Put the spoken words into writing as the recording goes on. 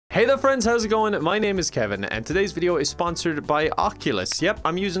Hey there friends, how's it going? My name is Kevin and today's video is sponsored by Oculus. Yep,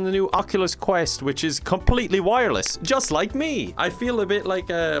 I'm using the new Oculus Quest, which is completely wireless, just like me. I feel a bit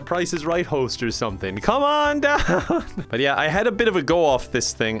like a Price is Right host or something. Come on down. But yeah, I had a bit of a go off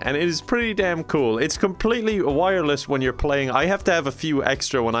this thing and it is pretty damn cool. It's completely wireless when you're playing. I have to have a few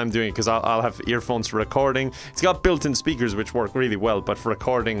extra when I'm doing it because I'll have earphones for recording. It's got built-in speakers which work really well, but for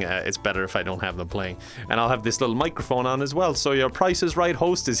recording it's better if I don't have them playing. And I'll have this little microphone on as well, so your Price is Right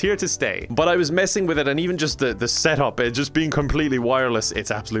host is here to stay. But I was messing with it, and even just the setup, it just being completely wireless, it's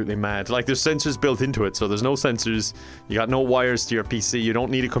absolutely mad. Like, there's sensors built into it, so there's no sensors, you got no wires to your PC, you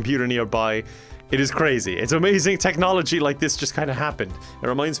don't need a computer nearby. It is crazy. It's amazing technology like this just kind of happened. It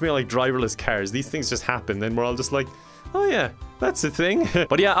reminds me of like driverless cars. These things just happen, then we're all just like, oh yeah, that's a thing.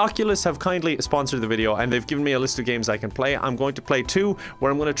 But yeah, Oculus have kindly sponsored the video and they've given me a list of games I can play. I'm going to play 2 where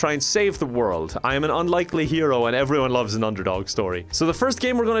I'm going to try and save the world. I am an unlikely hero and everyone loves an underdog story. So the first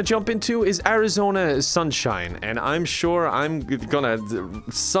game we're going to jump into is Arizona Sunshine, and I'm sure I'm gonna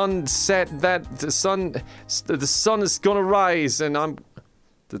sunset that the sun is gonna rise, and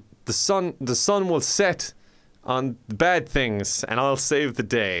the sun will set on bad things, and I'll save the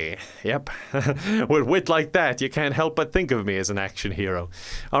day. Yep. With wit like that, you can't help but think of me as an action hero.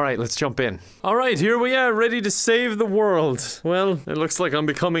 Alright, let's jump in. Alright, here we are, ready to save the world. Well, it looks like I'm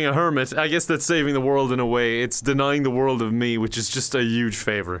becoming a hermit. I guess that's saving the world in a way. It's denying the world of me, which is just a huge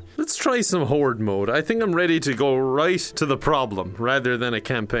favor. Let's try some horde mode. I think I'm ready to go right to the problem, rather than a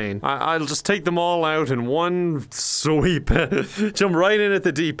campaign. I'll just take them all out in one sweep. Jump right in at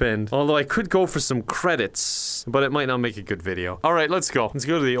the deep end. Although I could go for some credits, but it might not make a good video. Alright, let's go. Let's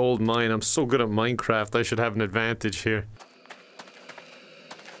go to the old mine. I'm so good at Minecraft, I should have an advantage here.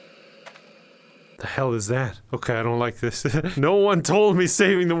 The hell is that? Okay, I don't like this. No one told me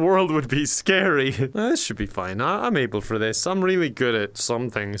saving the world would be scary. This should be fine. I'm able for this. I'm really good at some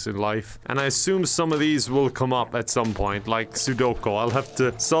things in life. And I assume some of these will come up at some point, like Sudoku. I'll have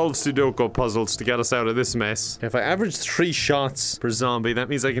to solve Sudoku puzzles to get us out of this mess. If I average 3 shots per zombie, that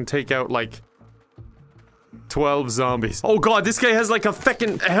means I can take out, like, 12 zombies. Oh god, this guy has like a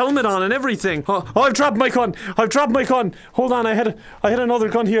feckin' helmet on and everything. Oh, I've dropped my gun. I've dropped my gun. Hold on, I had another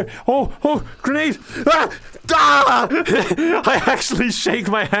gun here. Oh, grenade. Ah! Ah! I actually shake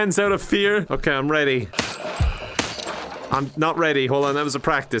my hands out of fear. Okay, I'm ready. I'm not ready. Hold on, that was a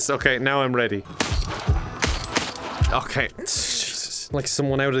practice. Okay, now I'm ready. Okay. Like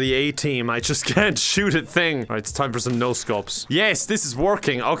someone out of the A-team, I just can't shoot a thing. Alright, it's time for some no-scopes. Yes, this is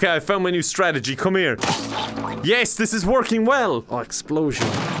working. Okay, I found my new strategy. Come here. Yes, this is working well. Oh, explosion.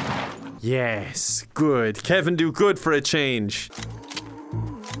 Yes, good. Kevin do good for a change.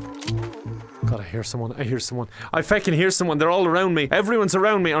 God, I hear someone. I hear someone. I feckin' hear someone. They're all around me. Everyone's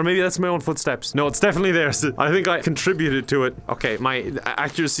around me. Or maybe that's my own footsteps. No, it's definitely theirs. I think I contributed to it. Okay, my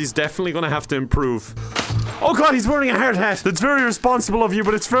accuracy's definitely gonna have to improve. Oh god, he's wearing a hard hat. That's very responsible of you,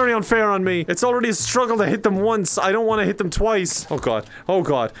 but it's very unfair on me. It's already a struggle to hit them once. I don't want to hit them twice. Oh god. Oh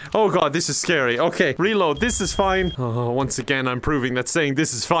god. Oh god, this is scary. Okay, reload. This is fine. Oh, once again, I'm proving that saying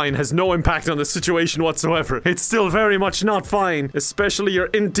this is fine has no impact on the situation whatsoever. It's still very much not fine. Especially your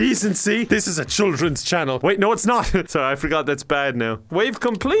indecency. This is a children's channel. Wait, no, it's not. Sorry, I forgot that's bad now. Wave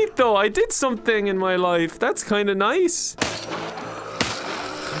complete, though. I did something in my life. That's kind of nice.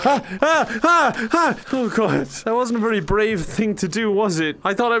 Oh god, that wasn't a very brave thing to do, was it?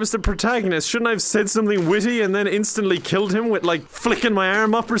 I thought I was the protagonist. Shouldn't I have said something witty and then instantly killed him with, like, flicking my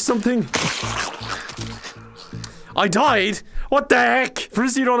arm up or something? I died? What the heck?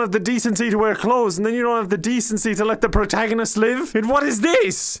 First you don't have the decency to wear clothes, and then you don't have the decency to let the protagonist live? And what is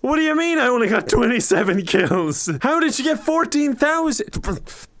this? What do you mean I only got 27 kills? How did you get 14,000?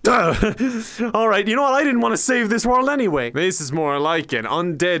 Alright, you know what? I didn't want to save this world anyway. This is more like an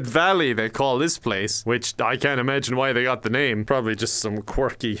undead valley, they call this place. Which, I can't imagine why they got the name. Probably just some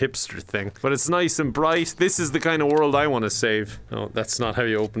quirky hipster thing. But it's nice and bright. This is the kind of world I want to save. Oh, that's not how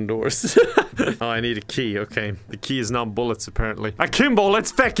you open doors. Oh, I need a key. Okay. The key is not bullets, apparently. Akimbo,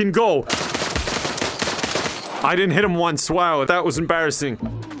 let's feckin' go! I didn't hit him once. Wow, that was embarrassing.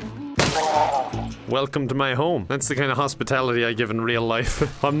 Welcome to my home. That's the kind of hospitality I give in real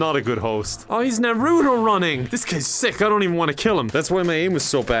life. I'm not a good host. Oh, he's Naruto running! This guy's sick, I don't even want to kill him. That's why my aim was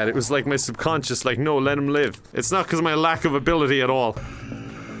so bad. It was like my subconscious, like, no, let him live. It's not because of my lack of ability at all.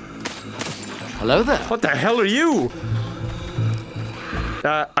 Hello there. What the hell are you?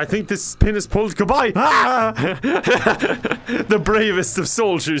 I think this pin is pulled. Goodbye! Ah! The bravest of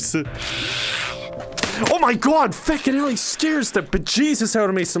soldiers. Oh my god, feckin' hell, he scares the bejesus out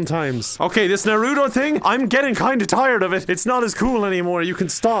of me sometimes. Okay, this Naruto thing, I'm getting kinda tired of it. It's not as cool anymore, you can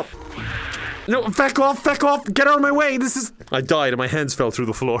stop. No, back off, get out of my way. This is... I died and my hands fell through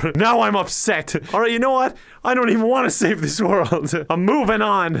the floor. Now I'm upset. Alright, you know what? I don't even want to save this world. I'm moving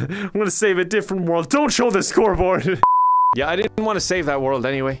on. I'm gonna save a different world. Don't show the scoreboard. Yeah, I didn't want to save that world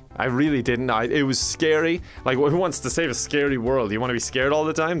anyway. I really didn't. It was scary. Like, who wants to save a scary world? You want to be scared all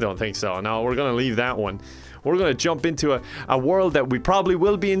the time? Don't think so. No, we're gonna leave that one. We're gonna jump into a world that we probably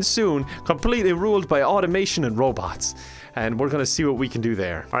will be in soon, completely ruled by automation and robots. And we're gonna see what we can do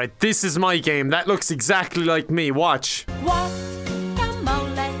there. Alright, this is my game. That looks exactly like me. Watch.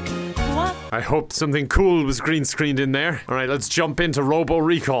 I hoped something cool was green screened in there. Alright, let's jump into Robo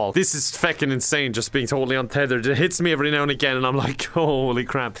Recall. This is feckin' insane, just being totally untethered. It hits me every now and again, and I'm like, holy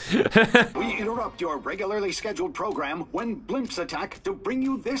crap. We interrupt your regularly scheduled program when blimps attack to bring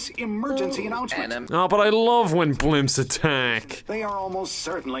you this emergency announcement. Oh, but I love when blimps attack. They are almost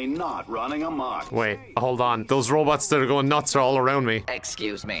certainly not running amok. Wait, hold on. Those robots that are going nuts are all around me.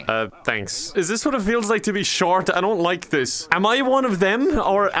 Excuse me. Thanks. Is this what it feels like to be short? I don't like this. Am I one of them,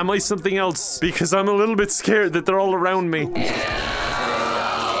 or am I something else? Because I'm a little bit scared that they're all around me.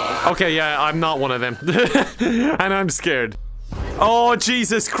 Okay, yeah, I'm not one of them. And I'm scared. Oh,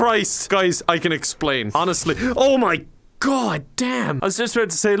 Jesus Christ. Guys, I can explain. Honestly. Oh my God damn. I was just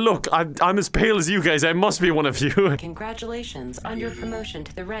about to say, look, I'm as pale as you guys. I must be one of you. Congratulations on your promotion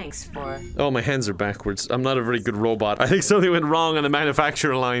to the ranks for... Oh, my hands are backwards. I'm not a very good robot. I think something went wrong on the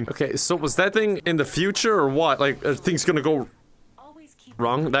manufacturing line. Okay, so was that thing in the future or what? Like, are things gonna go...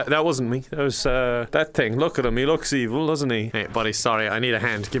 wrong? That wasn't me. That was, that thing. Look at him. He looks evil, doesn't he? Hey, buddy, sorry. I need a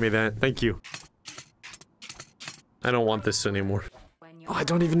hand. Give me that. Thank you. I don't want this anymore. Oh, I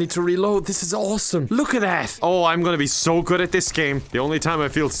don't even need to reload. This is awesome. Look at that. Oh, I'm gonna be so good at this game. The only time I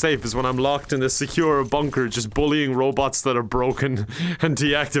feel safe is when I'm locked in a secure bunker just bullying robots that are broken and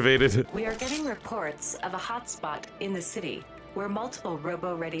deactivated. We are getting reports of a hotspot in the city where multiple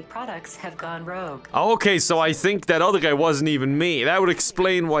robo-ready products have gone rogue. Okay, so I think that other guy wasn't even me. That would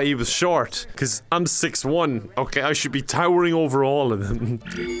explain why he was short. Because I'm 6'1". Okay, I should be towering over all of them.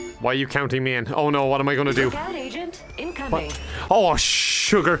 Why are you counting me in? Oh no, what am I gonna do? Look out, Agent. Incoming. What? Oh,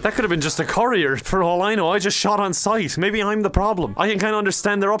 sugar. That could have been just a courier. For all I know, I just shot on sight. Maybe I'm the problem. I can kind of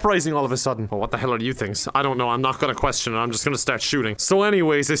understand their uprising all of a sudden. Oh, what the hell are you things? I don't know. I'm not gonna question it. I'm just gonna start shooting. So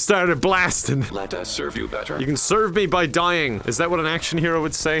anyways, I started blasting. Let us serve you better. You can serve me by dying. Is that what an action hero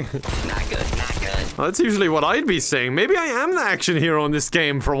would say? Not good, not good. Well, that's usually what I'd be saying. Maybe I am the action hero in this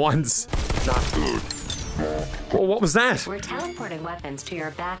game for once. Not good. Oh, what was that? We're teleporting weapons to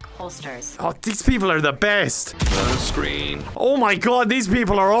your back holsters. Oh, these people are the best. On screen. Oh my God, these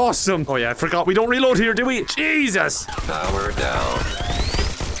people are awesome. Oh yeah, I forgot. We don't reload here, do we? Jesus. Power down.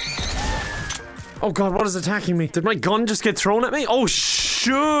 Oh God, what is attacking me? Did my gun just get thrown at me? Oh,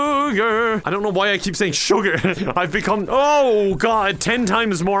 sugar. I don't know why I keep saying sugar. I've become, oh God, 10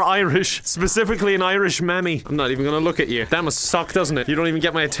 times more Irish. Specifically an Irish mammy. I'm not even gonna look at you. That must suck, doesn't it? You don't even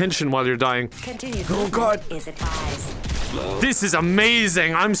get my attention while you're dying. Continue. Oh God. Is advised. This is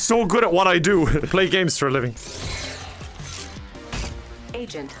amazing. I'm so good at what I do. Play games for a living.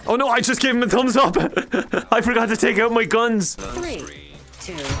 Agent. Oh no, I just gave him a thumbs up. I forgot to take out my guns. 3,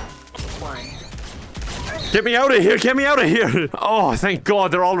 2, 1. Get me out of here, get me out of here! Oh, thank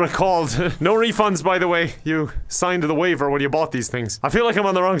God, they're all recalled. No refunds, by the way. You signed the waiver when you bought these things. I feel like I'm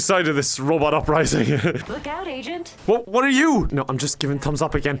on the wrong side of this robot uprising. Look out, Agent. What are you? No, I'm just giving thumbs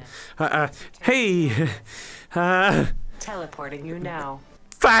up again. Hey. Teleporting you now.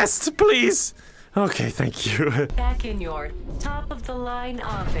 Fast, please! Okay, thank you. Back in your top-of-the-line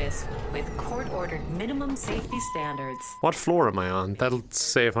office with court-ordered minimum safety standards. What floor am I on? That'll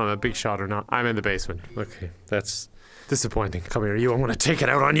say if I'm a big shot or not. I'm in the basement. Okay, that's disappointing. Come here, you. I'm gonna take it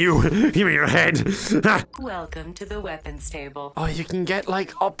out on you. Give me your head. Welcome to the weapons table. Oh, you can get,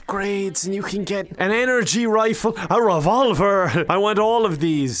 like, upgrades, and you can get an energy rifle, a revolver. I want all of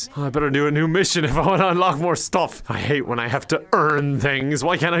these. Oh, I better do a new mission if I want to unlock more stuff. I hate when I have to earn things.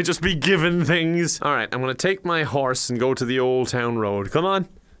 Why can't I just be given things? All right, I'm gonna take my horse and go to the Old Town Road. Come on.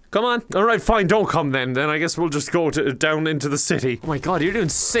 Come on. Alright, fine, don't come then. Then I guess we'll just go down into the city. Oh my God, you're doing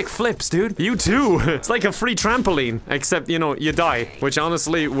sick flips, dude. You too. It's like a free trampoline. Except, you know, you die. Which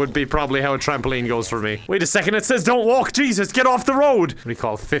honestly would be probably how a trampoline goes for me. Wait a second, it says don't walk. Jesus, get off the road. What do you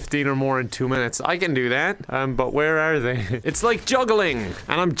call 15 or more in 2 minutes? I can do that. But where are they? It's like juggling.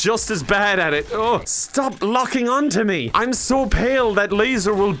 And I'm just as bad at it. Oh, stop locking onto me. I'm so pale that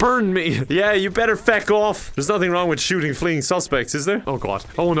laser will burn me. Yeah, you better feck off. There's nothing wrong with shooting fleeing suspects, is there? Oh God.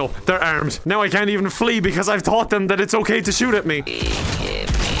 Oh no. They're armed. Now I can't even flee because I've taught them that it's okay to shoot at me.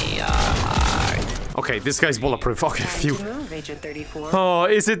 Give me your heart. Okay, this guy's bulletproof. Okay, phew. Move, Agent 34. Oh,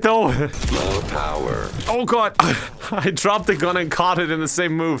 is it though? Low power. Oh god. I dropped the gun and caught it in the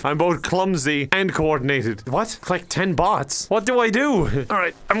same move. I'm both clumsy and coordinated. What? Like 10 bots? What do I do?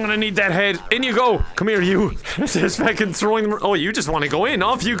 Alright, I'm gonna need that head. In you go. Come here, you. Just fucking throwing them. Oh, you just want to go in.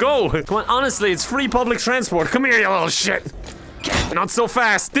 Off you go. Come on, honestly, it's free public transport. Come here, you little shit. Not so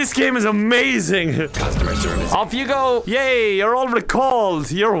fast. This game is amazing. Customer service. Off you go. Yay, you're all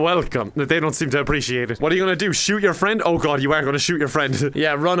recalled. You're welcome. They don't seem to appreciate it. What are you gonna do? Shoot your friend? Oh god, you are gonna shoot your friend.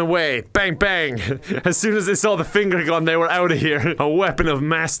 Yeah, run away. Bang, bang. As soon as they saw the finger gun, they were out of here. A weapon of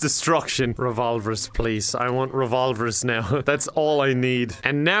mass destruction. Revolvers, please. I want revolvers now. That's all I need.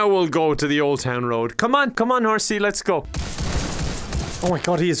 And now we'll go to the Old Town Road. Come on, horsey, let's go. Oh my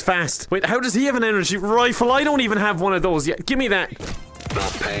god, he is fast. Wait, how does he have an energy rifle? I don't even have one of those yet. Give me that.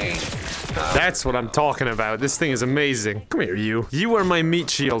 Not pain. That's what I'm talking about. This thing is amazing. Come here, you. You are my meat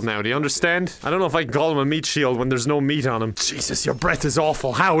shield now, do you understand? I don't know if I can call him a meat shield when there's no meat on him. Jesus, your breath is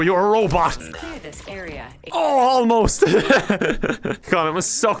awful. How? You're a robot. Clear this area. Oh, almost. God, it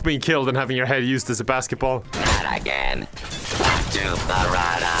must suck being killed and having your head used as a basketball. Not again. To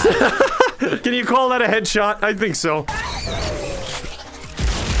Barada. Can you call that a headshot? I think so.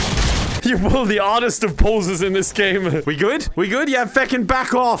 You pull the oddest of poses in this game. We good? We good? Yeah, feckin'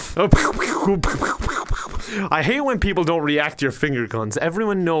 back off. I hate when people don't react to your finger guns.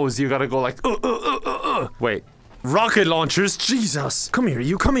 Everyone knows you gotta go like, Wait. Rocket launchers? Jesus. Come here,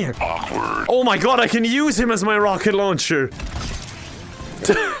 you. Come here. Awkward. Oh my god, I can use him as my rocket launcher.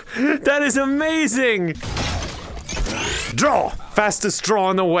 That is amazing. Draw. Fastest draw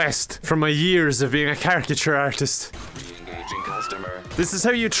in the West. From my years of being a caricature artist. Re-engaging customer. This is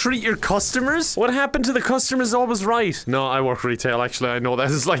how you treat your customers? What happened to the customer's always right? No, I work retail, actually. I know that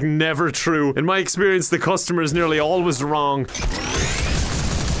is like never true. In my experience, the customer is nearly always wrong.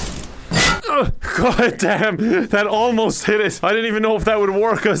 God damn, that almost hit it. I didn't even know if that would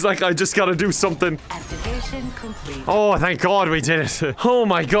work. I was like, I just gotta do something. Activation complete. Oh, thank God we did it. Oh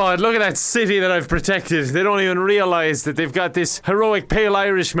my God, look at that city that I've protected. They don't even realize that they've got this heroic pale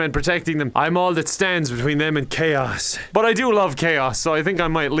Irishman protecting them. I'm all that stands between them and chaos. But I do love chaos, so I think I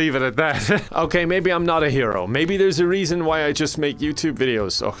might leave it at that. Okay, maybe I'm not a hero. Maybe there's a reason why I just make YouTube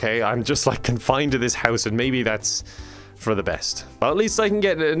videos, okay? I'm just like confined to this house, and maybe that's for the best. Well, at least I can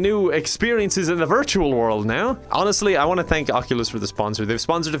get new experiences in the virtual world now. Honestly, I want to thank Oculus for the sponsor. They've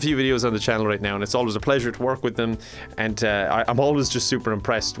sponsored a few videos on the channel right now, and it's always a pleasure to work with them. And I'm always just super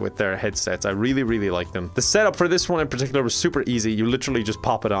impressed with their headsets. I really, really like them. The setup for this one in particular was super easy. You literally just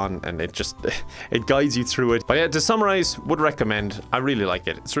pop it on, and it just it guides you through it. But yeah, to summarize, would recommend. I really like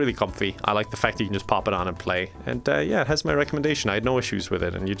it. It's really comfy. I like the fact that you can just pop it on and play. And yeah, it has my recommendation. I had no issues with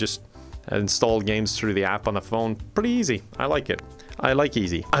it, and you just install games through the app on the phone. Pretty easy. I like it. I like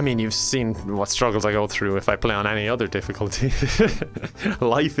easy. I mean, you've seen what struggles I go through if I play on any other difficulty.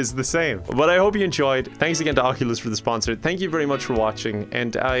 Life is the same. But I hope you enjoyed. Thanks again to Oculus for the sponsor. Thank you very much for watching,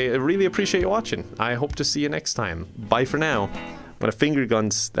 and I really appreciate you watching. I hope to see you next time. Bye for now. But a finger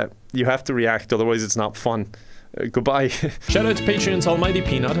guns that you have to react, otherwise it's not fun. Goodbye. Shout out to Patreons Almighty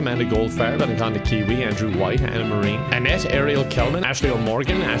Peanut, Amanda Goldfarb, Alexander Kiwi, Andrew White, Anna Marie, Annette, Ariel Kelman, Ashley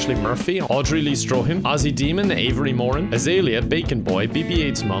O'Morgan, Ashley Murphy, Audrey Lee Strohan, Ozzy Demon, Avery Moran, Azalea, Bacon Boy,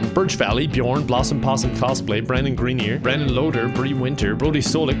 BB-8's Mum, Birch Valley, Bjorn, Blossom Possum Cosplay, Brendan Greenier, Brendan Loader, Bree Winter, Brody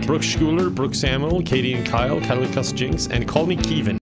Solik, Brooke Schooler, Brooke Samuel, Katie and Kyle, Kelly Cuss Jinx, and Call Me Kevin.